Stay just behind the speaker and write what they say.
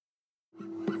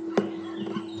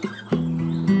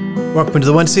Welcome to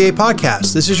the 1CA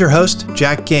podcast. This is your host,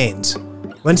 Jack Gaines.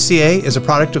 1CA is a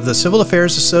product of the Civil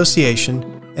Affairs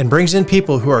Association and brings in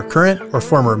people who are current or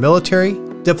former military,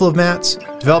 diplomats,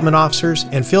 development officers,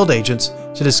 and field agents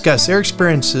to discuss their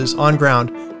experiences on ground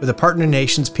with the partner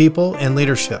nation's people and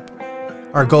leadership.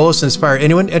 Our goal is to inspire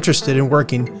anyone interested in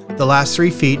working the last 3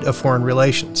 feet of foreign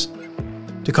relations.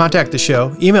 To contact the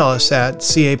show, email us at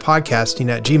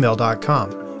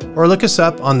capodcasting@gmail.com or look us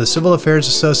up on the Civil Affairs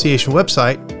Association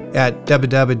website at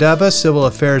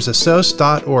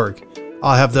www.civilaffairsassoc.org.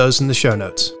 I'll have those in the show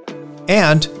notes.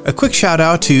 And a quick shout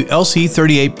out to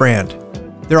LC38 brand.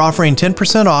 They're offering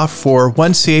 10% off for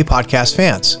 1CA podcast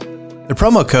fans. The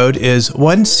promo code is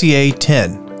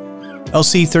 1CA10.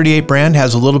 LC38 brand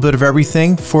has a little bit of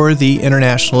everything for the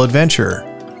international adventurer.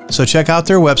 So check out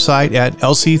their website at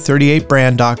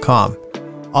lc38brand.com.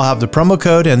 I'll have the promo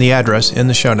code and the address in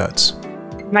the show notes.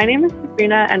 My name is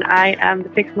Sabrina, and I am the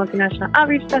PICS Multinational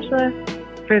Outreach Specialist.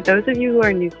 For those of you who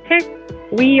are new to PICS,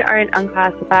 we are an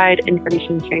unclassified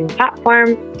information sharing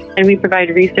platform, and we provide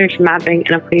research, mapping,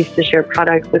 and a place to share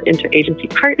products with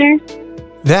interagency partners.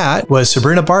 That was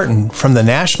Sabrina Barton from the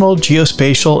National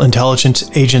Geospatial Intelligence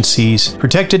Agency's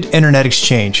Protected Internet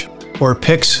Exchange, or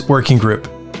PICS Working Group.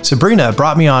 Sabrina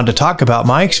brought me on to talk about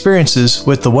my experiences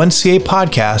with the 1CA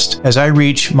podcast as I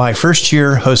reach my first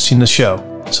year hosting the show.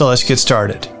 So let's get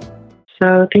started.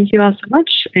 So thank you all so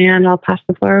much, and I'll pass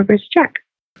the floor over to Jack.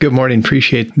 Good morning.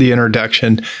 Appreciate the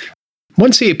introduction.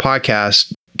 1CA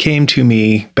podcast came to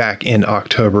me back in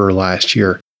October last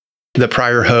year. The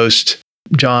prior host,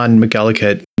 John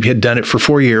McElligott, had done it for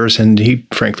 4 years, and he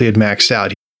frankly had maxed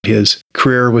out. His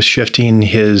career was shifting,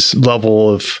 his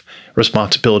level of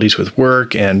responsibilities with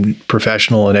work and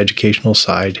professional and educational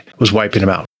side was wiping him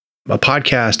out. A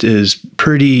podcast is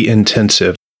pretty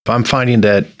intensive. I'm finding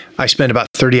that I spend about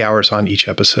 30 hours on each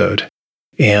episode,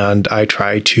 and I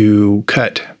try to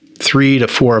cut 3 to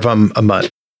 4 of them a month.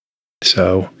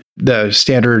 So the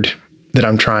standard that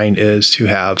I'm trying is to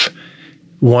have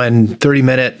one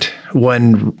 30-minute,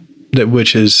 one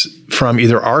which is from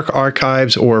either our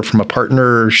archives or from a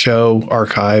partner show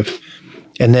archive,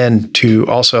 and then to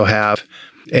also have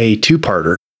a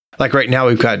 2-parter. Like right now,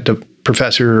 we've got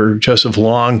Professor Joseph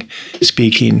Long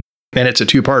speaking, and it's a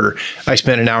 2-parter. I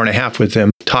spent an hour and a half with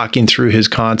him talking through his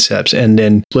concepts and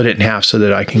then split it in half so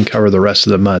that I can cover the rest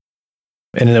of the month.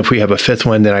 And then if we have a 5th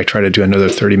one, then I try to do another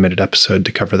 30-minute episode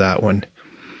to cover that one.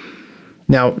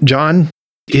 Now, John,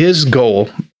 his goal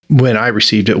when I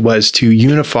received it was to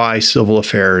unify civil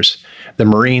affairs, the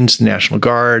Marines, the National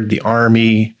Guard, the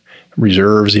Army,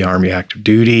 Reserves, the Army Active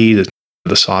Duty, the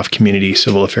soft community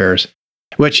civil affairs,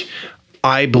 which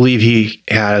I believe he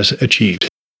has achieved.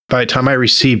 By the time I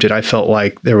received it, I felt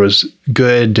like there was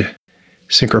good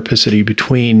synchronicity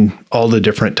between all the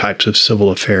different types of civil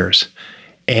affairs.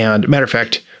 And matter of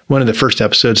fact, one of the first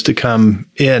episodes to come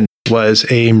in was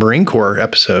a Marine Corps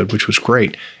episode, which was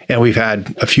great. And we've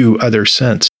had a few others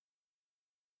since.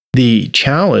 The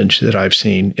challenge that I've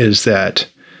seen is that,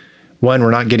 one,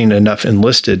 we're not getting enough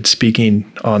enlisted speaking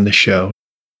on the show.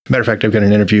 Matter of fact, I've got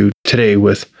an interview today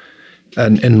with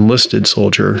an enlisted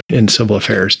soldier in civil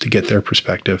affairs to get their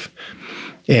perspective.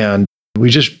 And we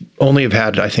just only have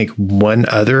had, I think, one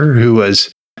other who was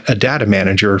a data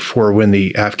manager for when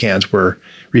the Afghans were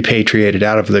repatriated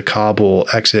out of the Kabul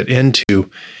exit into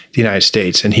the United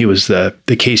States. And he was the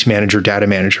case manager, data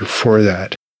manager for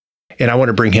that. And I want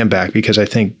to bring him back because I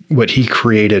think what he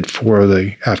created for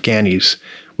the Afghanis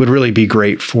would really be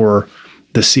great for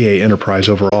the CA enterprise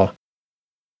overall.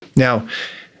 Now,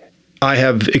 I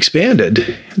have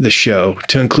expanded the show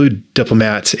to include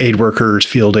diplomats, aid workers,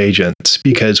 field agents,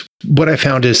 because what I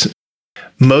found is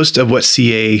most of what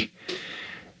CA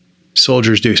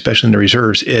soldiers do, especially in the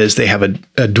reserves, is they have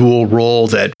a dual role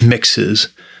that mixes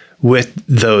with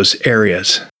those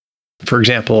areas. For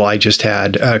example, I just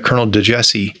had Colonel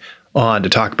DeJesse on to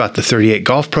talk about the 38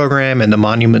 Golf program and the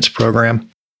Monuments program.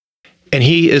 And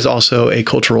he is also a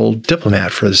cultural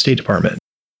diplomat for the State Department.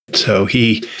 So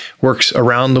he works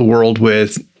around the world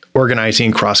with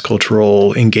organizing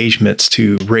cross-cultural engagements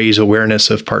to raise awareness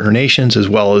of partner nations, as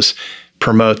well as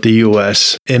promote the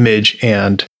U.S. image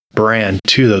and brand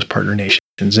to those partner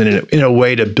nations, and in a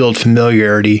way to build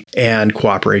familiarity and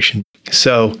cooperation.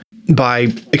 So by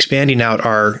expanding out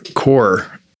our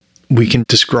core, we can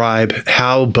describe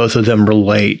how both of them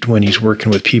relate when he's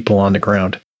working with people on the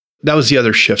ground. That was the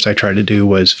other shift I tried to do,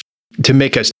 was to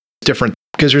make us different,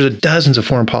 because there's dozens of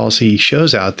foreign policy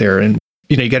shows out there, and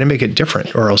you got to make it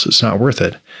different or else it's not worth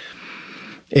it.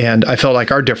 And I felt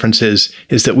like our difference is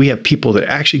that we have people that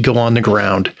actually go on the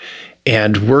ground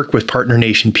and work with partner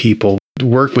nation people,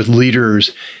 work with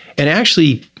leaders, and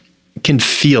actually can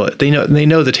feel it. They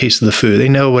know the taste of the food. They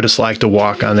know what it's like to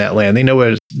walk on that land. They know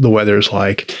what the weather is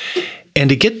like. And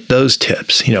to get those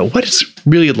tips, what it's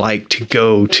really like to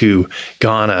go to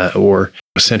Ghana or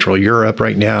Central Europe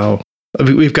right now.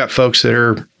 We've got folks that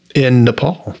are in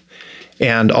Nepal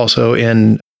and also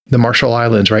in the Marshall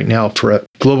Islands right now for a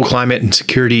global climate and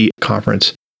security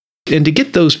conference. And to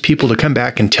get those people to come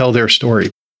back and tell their story.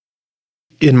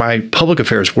 In my public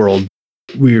affairs world,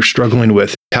 we are struggling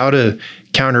with how to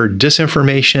counter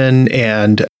disinformation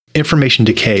and information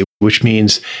decay, which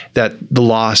means that the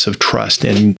loss of trust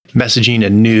in messaging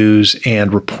and news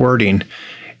and reporting.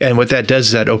 And what that does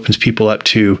is that opens people up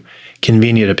to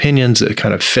convenient opinions that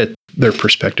kind of fit their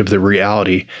perspective, their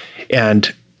reality.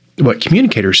 And what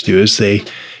communicators do is they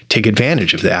take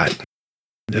advantage of that.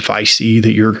 If I see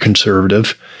that you're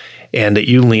conservative and that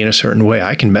you lean a certain way,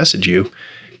 I can message you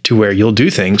to where you'll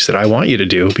do things that I want you to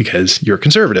do because you're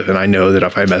conservative. And I know that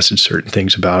if I message certain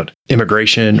things about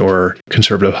immigration or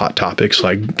conservative hot topics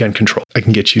like gun control, I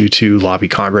can get you to lobby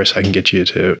Congress. I can get you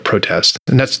to protest.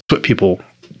 And that's what people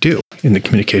do in the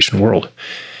communication world.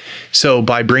 So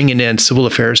by bringing in civil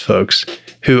affairs folks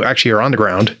who actually are on the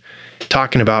ground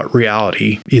talking about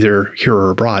reality, either here or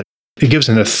abroad, it gives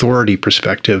an authority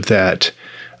perspective that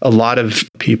a lot of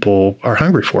people are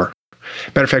hungry for.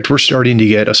 Matter of fact, we're starting to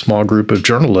get a small group of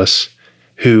journalists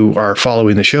who are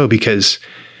following the show because,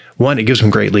 one, it gives them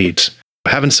great leads.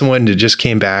 Having someone that just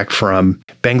came back from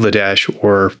Bangladesh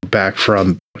or back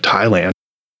from Thailand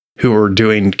who are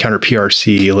doing counter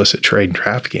PRC, illicit trade and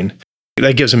trafficking,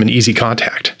 that gives them an easy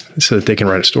contact so that they can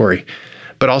write a story.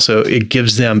 But also it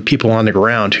gives them people on the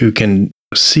ground who can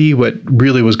see what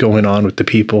really was going on with the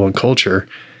people and culture.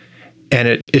 And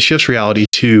it shifts reality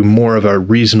to more of a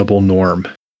reasonable norm.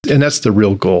 And that's the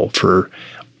real goal for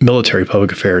military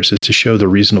public affairs, is to show the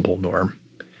reasonable norm.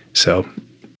 So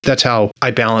that's how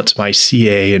I balance my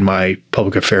CA and my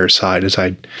public affairs side, as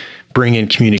I bring in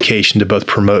communication to both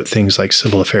promote things like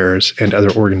civil affairs and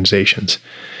other organizations,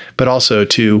 but also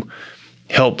to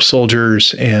help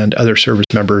soldiers and other service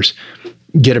members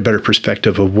get a better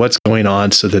perspective of what's going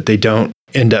on so that they don't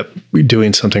end up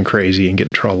doing something crazy and get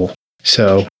in trouble.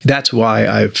 So that's why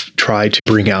I've tried to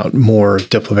bring out more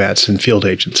diplomats and field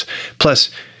agents. Plus,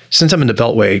 since I'm in the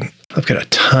Beltway, I've got a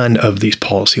ton of these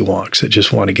policy wonks that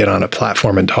just want to get on a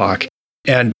platform and talk.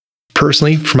 And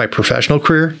personally, for my professional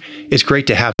career, it's great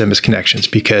to have them as connections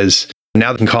because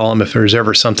now they can call them if there's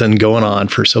ever something going on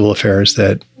for civil affairs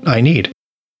that I need.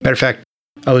 Matter of fact,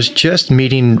 I was just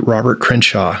meeting Robert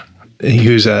Crenshaw,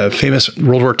 who's a famous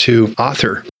World War II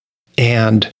author.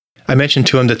 And I mentioned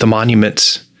to him that the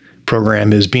Monuments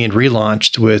program is being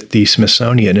relaunched with the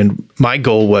Smithsonian. And my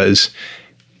goal was,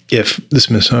 if the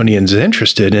Smithsonian is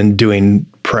interested in doing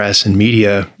press and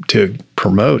media to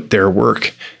promote their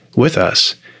work with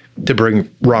us, to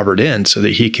bring Robert in so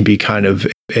that he can be kind of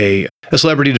a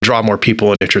celebrity to draw more people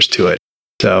and interest to it.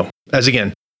 So, as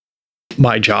again,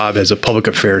 my job as a public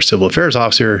affairs, civil affairs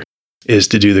officer is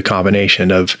to do the combination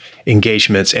of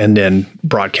engagements and then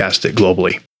broadcast it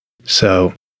globally.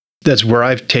 So that's where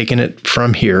I've taken it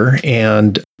from here.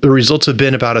 And the results have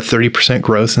been about a 30%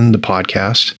 growth in the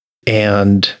podcast.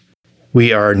 And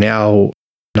we are now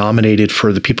nominated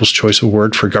for the People's Choice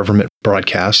Award for government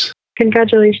broadcasts.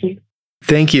 Congratulations.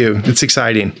 Thank you. It's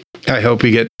exciting. I hope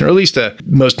we get, or at least a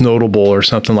most notable or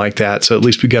something like that. So at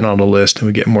least we get on the list and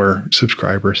we get more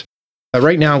subscribers.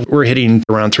 Right now, we're hitting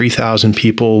around 3,000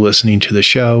 people listening to the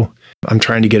show. I'm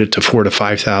trying to get it to 4,000 to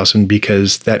 5,000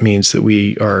 because that means that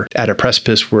we are at a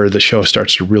precipice where the show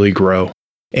starts to really grow.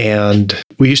 And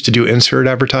we used to do insert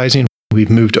advertising. We've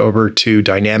moved over to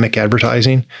dynamic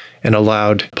advertising and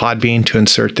allowed Podbean to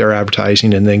insert their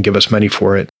advertising and then give us money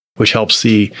for it, which helps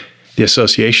the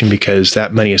association because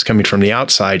that money is coming from the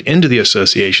outside into the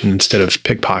association instead of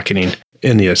pickpocketing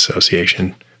in the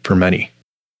association for money.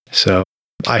 So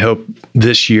I hope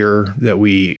this year that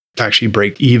we actually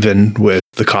break even with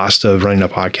the cost of running a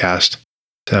podcast.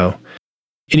 So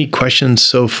any questions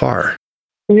so far?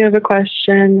 We have a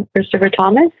question for Christopher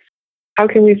Thomas. How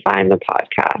can we find the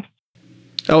podcast?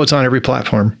 Oh, it's on every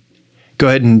platform. Go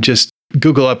ahead and just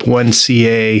Google up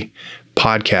 1CA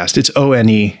podcast. It's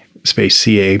ONE space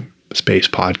CA space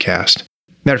podcast.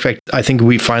 Matter of fact, I think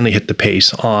we finally hit the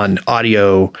pace on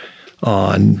audio,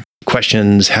 on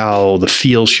questions, how the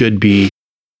feel should be.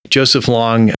 Joseph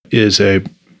Long is a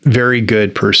very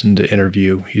good person to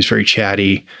interview. He's very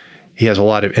chatty. He has a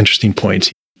lot of interesting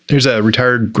points. There's a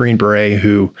retired Green Beret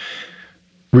who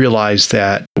realized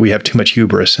that we have too much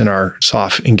hubris in our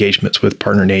soft engagements with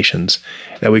partner nations,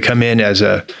 that we come in as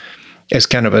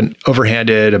kind of an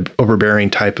overhanded, overbearing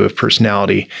type of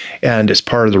personality. And it's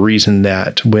part of the reason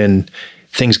that when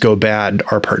things go bad,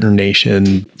 our partner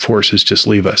nation forces just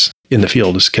leave us in the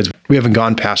field, is because we haven't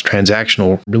gone past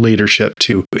transactional leadership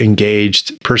to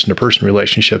engaged person-to-person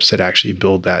relationships that actually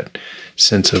build that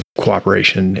sense of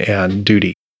cooperation and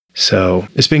duty. So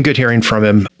it's been good hearing from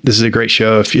him. This is a great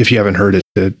show. If you haven't heard it,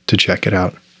 to check it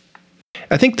out.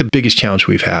 I think the biggest challenge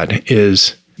we've had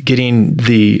is getting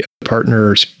the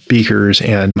partner speakers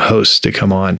and hosts to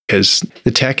come on, because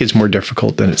the tech is more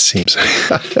difficult than it seems.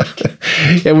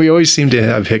 And we always seem to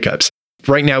have hiccups.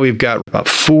 Right now, we've got about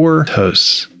 4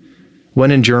 hosts,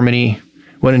 one in Germany,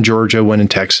 one in Georgia, one in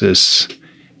Texas,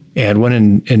 and one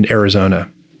in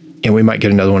Arizona. And we might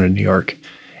get another one in New York.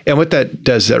 And what that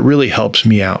does, that really helps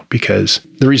me out, because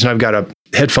the reason I've got a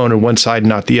headphone on one side and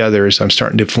not the other is I'm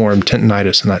starting to form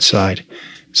tendonitis on that side.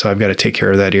 So I've got to take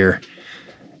care of that ear.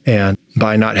 And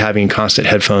by not having constant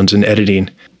headphones and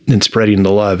editing and spreading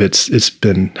the love, it's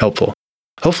been helpful.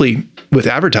 Hopefully, with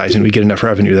advertising, we get enough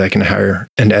revenue that I can hire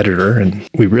an editor and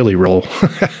we really roll.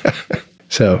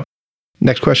 So,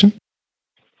 next question.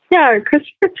 Yeah,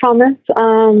 Christopher Thomas.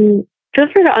 Feel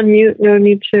free to unmute. No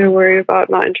need to worry about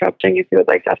not interrupting if you would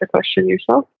like to ask a question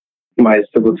yourself. My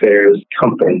civil affairs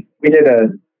company, we did a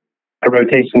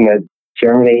rotation at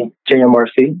Germany,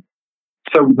 JMRC.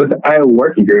 So with the Iowa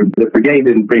working group, the brigade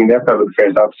didn't bring their public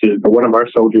affairs officers, but one of our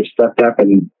soldiers stepped up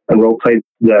and role-played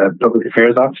the public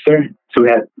affairs officer. So we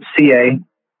had CA,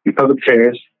 the public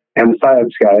affairs, and the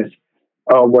PsyOps guys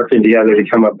all working together to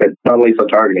come up with non-lethal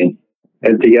targeting.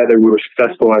 And together we were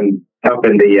successful in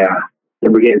helping the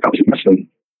brigade accomplish mission.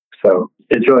 So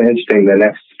it's really interesting, the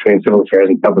nexus between civil affairs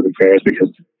and public affairs, because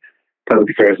public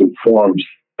affairs informs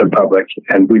the public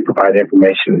and we provide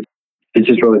information. It's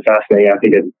just really fascinating. I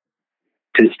think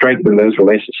to strengthen those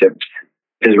relationships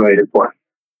is really important.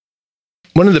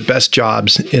 One of the best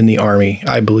jobs in the Army,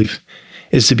 I believe,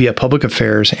 is to be a public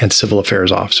affairs and civil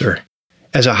affairs officer.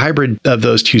 As a hybrid of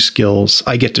those two skills,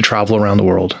 I get to travel around the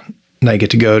world, and I get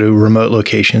to go to remote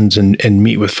locations and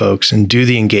meet with folks and do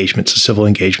the engagements, the civil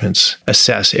engagements,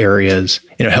 assess areas,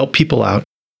 help people out.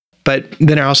 But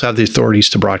then I also have the authorities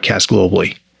to broadcast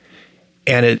globally.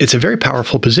 And it's a very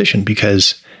powerful position,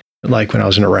 because like when I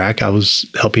was in Iraq, I was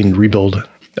helping rebuild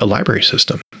a library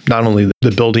system. Not only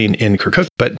the building in Kirkuk,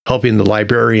 but helping the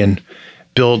librarian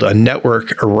build a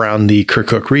network around the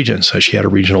Kirkuk region. So she had a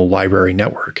regional library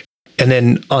network. And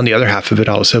then on the other half of it,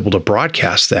 I was able to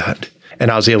broadcast that.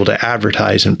 And I was able to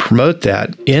advertise and promote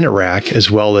that in Iraq, as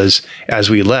well as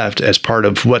we left, as part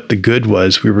of what the good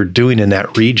was we were doing in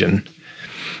that region.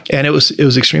 And it was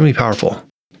extremely powerful.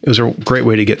 It was a great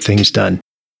way to get things done.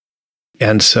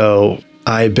 And so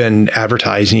I've been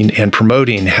advertising and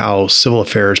promoting how civil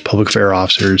affairs, public affairs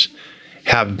officers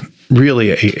have really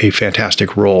a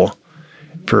fantastic role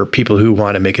for people who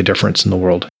want to make a difference in the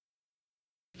world.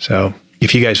 So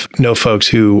if you guys know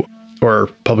folks or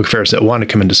public affairs that want to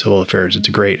come into civil affairs, it's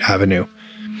a great avenue.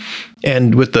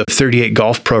 And with the 38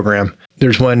 golf program,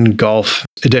 there's one golf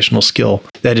additional skill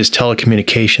that is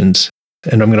telecommunications.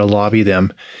 And I'm going to lobby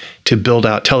them to build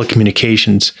out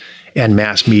telecommunications and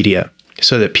mass media,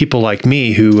 so that people like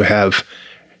me who have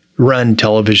run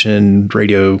television,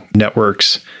 radio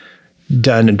networks,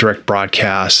 done direct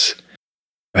broadcasts,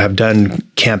 have done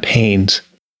campaigns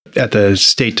at the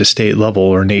state-to-state level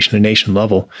or nation-to-nation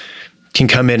level, can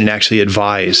come in and actually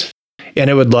advise. And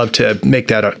I would love to make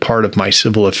that a part of my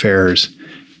civil affairs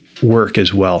work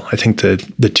as well. I think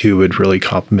that the two would really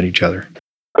complement each other.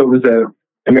 It was an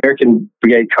American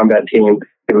Brigade Combat Team.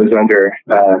 It was under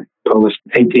Polish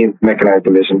 18th Mechanized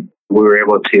Division. We were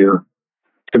able to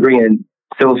bring in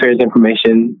civil affairs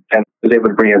information, and was able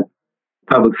to bring in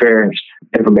public affairs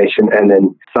information, and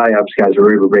then PsyOps guys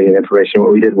were able to bring in information.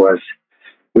 What we did was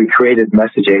we created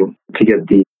messaging to get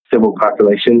the civil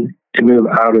population to move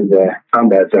out of the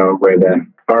combat zone where the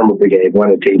Armor Brigade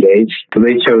wanted to engage. So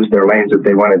they chose their lanes that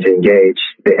they wanted to engage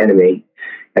the enemy,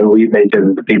 and we made sure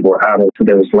that the people were out of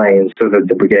those lanes so that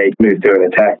the brigade moved through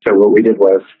an attack. So what we did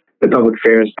was the public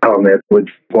affairs element would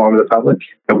inform the public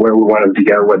of where we wanted to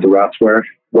go, what the routes were,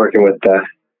 working with the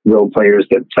role players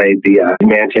that played the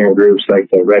humanitarian groups like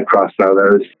the Red Cross and all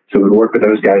those. So we'd work with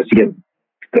those guys to get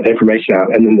the information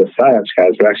out. And then the PsyOps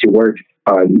guys would actually work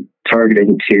on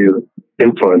targeting to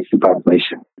influence the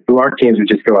population. So our teams would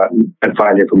just go out and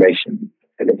find information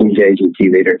and engage with key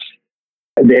leaders.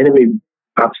 And the enemy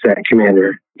OPSEC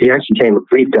commander, he actually came and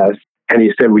briefed us, and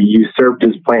he said we usurped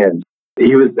his plans.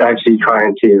 He was actually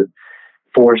trying to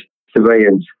force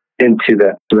civilians into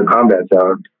the combat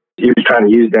zone. He was trying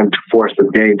to use them to force the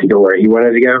brigade to go where he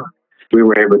wanted to go. We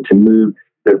were able to move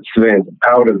the civilians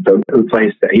out of the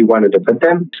place that he wanted to put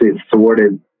them. So he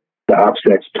thwarted the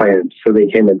OPSEC's plans. So they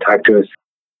came and talked to us.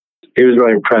 He was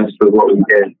really impressed with what we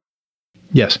did.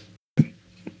 Yes.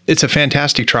 It's a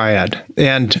fantastic triad.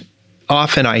 And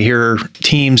often I hear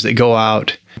teams that go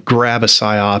out, grab a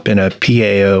PSYOP and a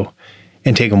PAO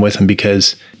and take them with them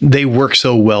because they work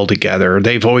so well together.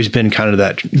 They've always been kind of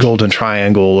that golden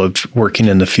triangle of working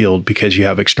in the field because you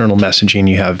have external messaging,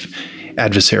 you have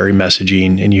adversary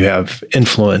messaging, and you have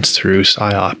influence through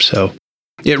PSYOP. So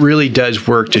it really does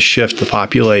work to shift the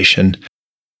population.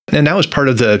 And that was part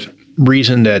of the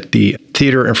reason that the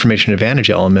Theater Information Advantage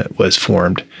element was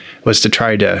formed, was to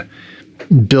try to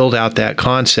build out that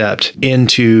concept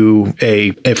into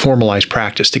a formalized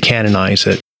practice, to canonize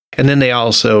it. And then they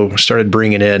also started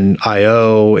bringing in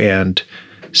IO and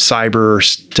cyber,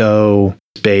 STO,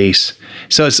 space.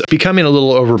 So it's becoming a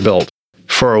little overbuilt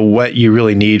for what you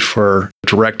really need for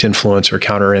direct influence or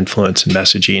counter influence and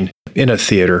messaging in a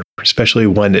theater, especially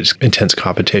when it's intense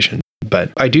competition.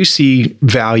 But I do see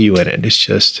value in it. It's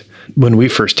just when we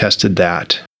first tested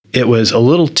that, it was a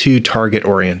little too target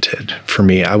oriented for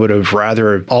me. I would have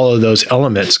rather all of those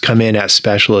elements come in as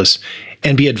specialists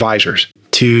and be advisors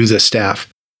to the staff.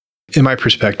 In my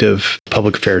perspective,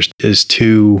 public affairs is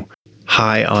too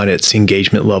high on its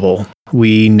engagement level.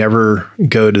 We never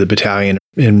go to the battalion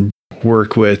and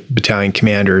work with battalion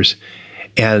commanders.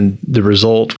 And the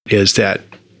result is that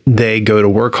they go to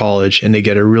War College and they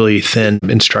get a really thin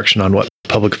instruction on what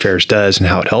public affairs does and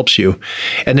how it helps you.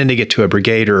 And then they get to a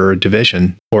brigade or a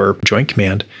division or joint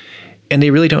command, and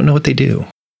they really don't know what they do.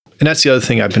 And that's the other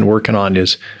thing I've been working on,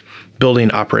 is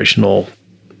building operational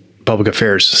public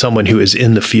affairs, someone who is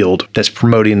in the field that's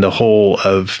promoting the whole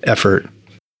of effort.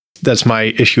 That's my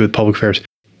issue with public affairs.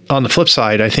 On the flip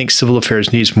side, I think civil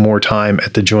affairs needs more time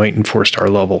at the joint and 4-star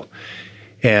level.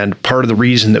 And part of the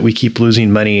reason that we keep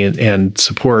losing money and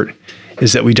support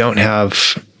is that we don't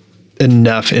have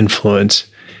enough influence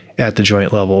at the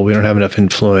joint level. We don't have enough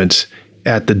influence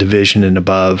at the division and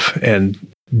above and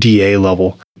DA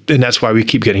level. And that's why we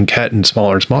keep getting cut and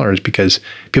smaller, is because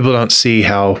people don't see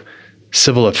how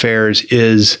civil affairs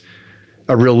is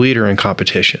a real leader in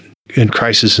competition. In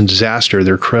crisis and disaster,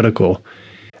 they're critical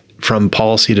from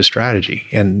policy to strategy.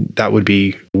 And that would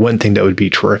be one thing that would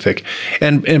be terrific.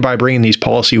 And by bringing these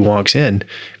policy wonks in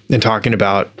and talking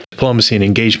about diplomacy and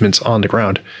engagements on the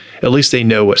ground, at least they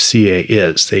know what CA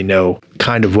is. They know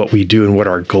kind of what we do and what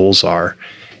our goals are.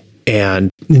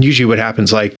 And usually what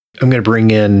happens, like, I'm going to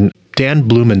bring in Dan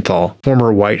Blumenthal,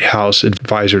 former White House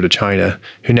advisor to China,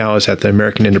 who now is at the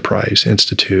American Enterprise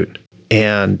Institute.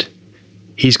 And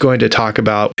he's going to talk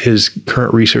about his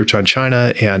current research on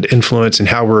China and influence and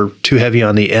how we're too heavy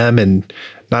on the M and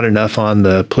not enough on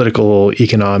the political,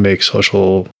 economic,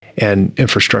 social, and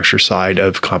infrastructure side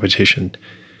of competition.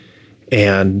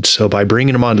 And so by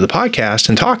bringing him onto the podcast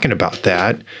and talking about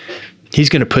that, he's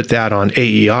going to put that on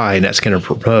AEI, and that's going to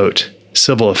promote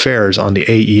civil affairs on the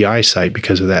AEI site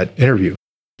because of that interview.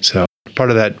 So part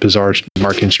of that bizarre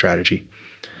marketing strategy.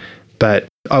 But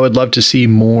I would love to see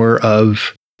more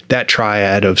of that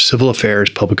triad of civil affairs,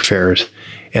 public affairs,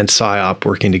 and PSYOP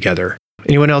working together.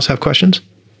 Anyone else have questions?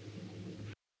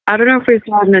 I don't know if we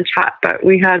saw it in the chat, but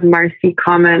we had Marcy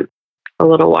comment a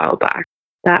little while back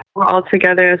that we're all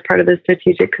together as part of the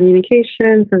strategic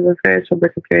communications, civil affairs,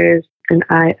 public affairs, and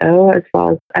IO, as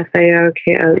well as FAO,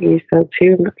 KOE, so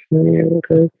too. I'm not familiar with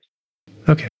those.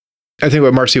 Okay. I think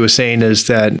what Marcy was saying is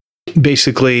that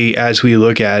basically, as we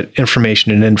look at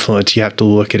information and influence, you have to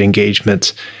look at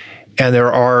engagements. And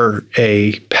there are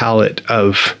a palette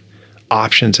of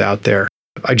options out there.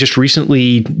 I just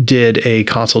recently did a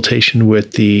consultation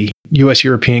with the U.S.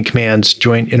 European Command's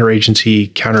Joint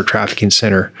Interagency Counter-Trafficking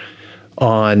Center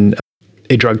on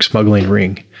a drug smuggling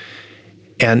ring.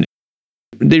 And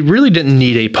they really didn't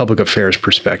need a public affairs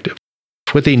perspective.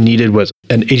 What they needed was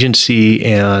an agency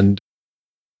and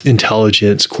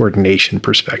intelligence coordination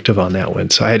perspective on that one.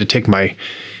 So I had to take my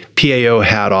PAO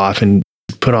hat off and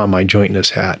put on my jointness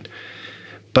hat.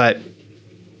 But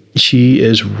she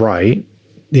is right,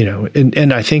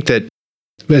 and I think that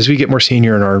as we get more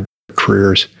senior in our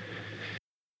careers,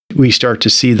 we start to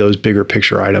see those bigger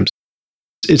picture items.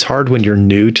 It's hard when you're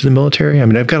new to the military. I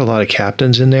mean, I've got a lot of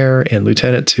captains in there and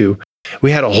lieutenants who,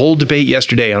 we had a whole debate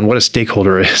yesterday on what a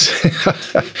stakeholder is,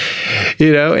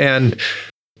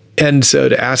 and so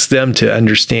to ask them to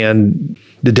understand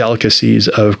the delicacies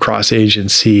of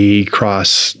cross-agency,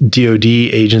 cross-DOD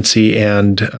agency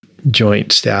and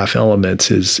joint staff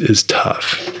elements is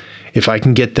tough. If I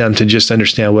can get them to just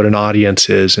understand what an audience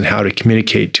is and how to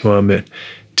communicate to them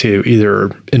to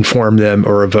either inform them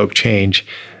or evoke change,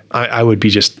 I would be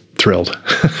just thrilled.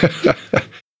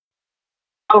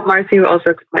 Marcy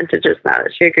also commented just now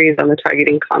that she agrees on the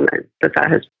targeting comment, but that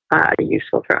has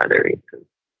useful for other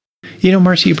reasons.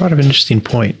 Marcy, you brought up an interesting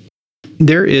point.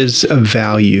 There is a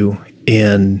value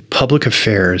in public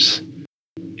affairs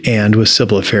and with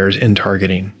civil affairs in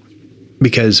targeting,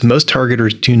 because most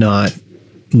targeters do not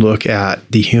look at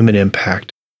the human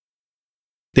impact.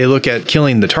 They look at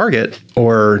killing the target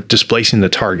or displacing the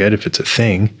target if it's a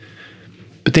thing,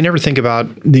 but they never think about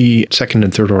the second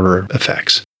and third order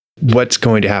effects. What's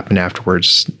going to happen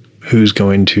afterwards? Who's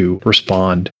going to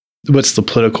respond? What's the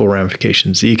political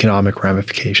ramifications, the economic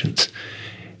ramifications?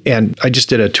 And I just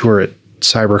did a tour at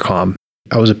Cybercom.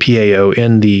 I was a PAO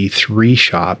in the 3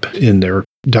 shop in their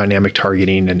dynamic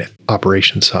targeting and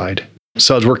operations side.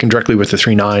 So I was working directly with the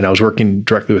 3.9. I was working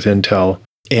directly with Intel,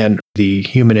 and the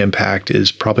human impact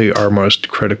is probably our most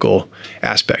critical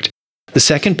aspect. The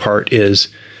second part is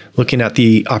looking at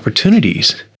the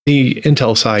opportunities. The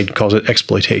Intel side calls it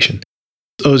exploitation.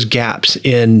 Those gaps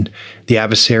in the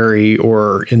adversary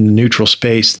or in the neutral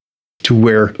space to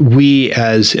where we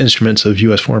as instruments of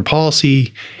U.S. foreign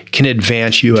policy can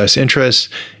advance U.S. interests,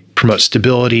 promote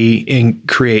stability, and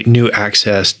create new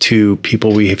access to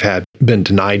people we have been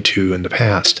denied to in the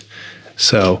past.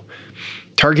 So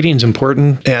targeting is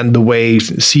important, and the way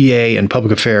CA and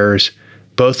public affairs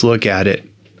both look at it,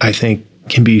 I think,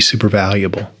 can be super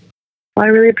valuable. Well, I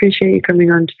really appreciate you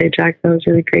coming on today, Jack. That was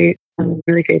really great.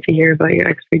 Really great to hear about your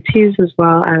expertise as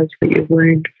well as what you've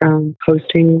learned from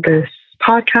hosting this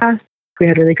podcast. We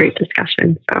had a really great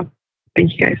discussion. So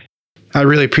thank you guys. I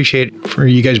really appreciate it for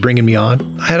you guys bringing me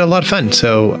on. I had a lot of fun.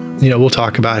 So, we'll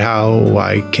talk about how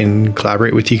I can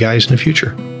collaborate with you guys in the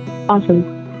future.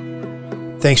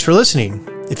 Awesome. Thanks for listening.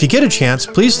 If you get a chance,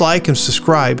 please like and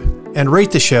subscribe and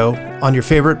rate the show on your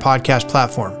favorite podcast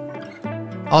platform.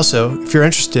 Also, if you're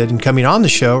interested in coming on the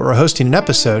show or hosting an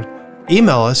episode,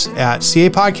 email us at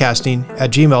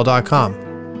capodcasting@gmail.com.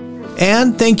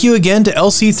 And thank you again to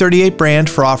LC38 Brand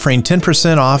for offering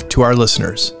 10% off to our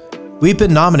listeners. We've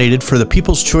been nominated for the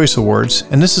People's Choice Awards,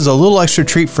 and this is a little extra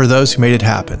treat for those who made it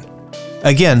happen.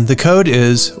 Again, the code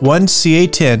is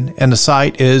 1CA10 and the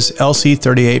site is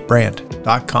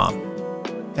lc38brand.com.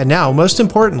 And now, most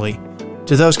importantly,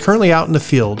 to those currently out in the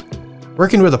field,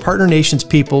 working with a partner nation's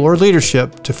people or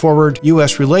leadership to forward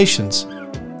U.S. relations,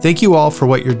 thank you all for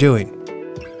what you're doing.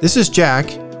 This is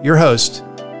Jack, your host.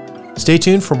 Stay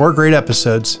tuned for more great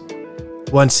episodes.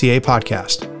 1CA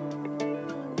Podcast.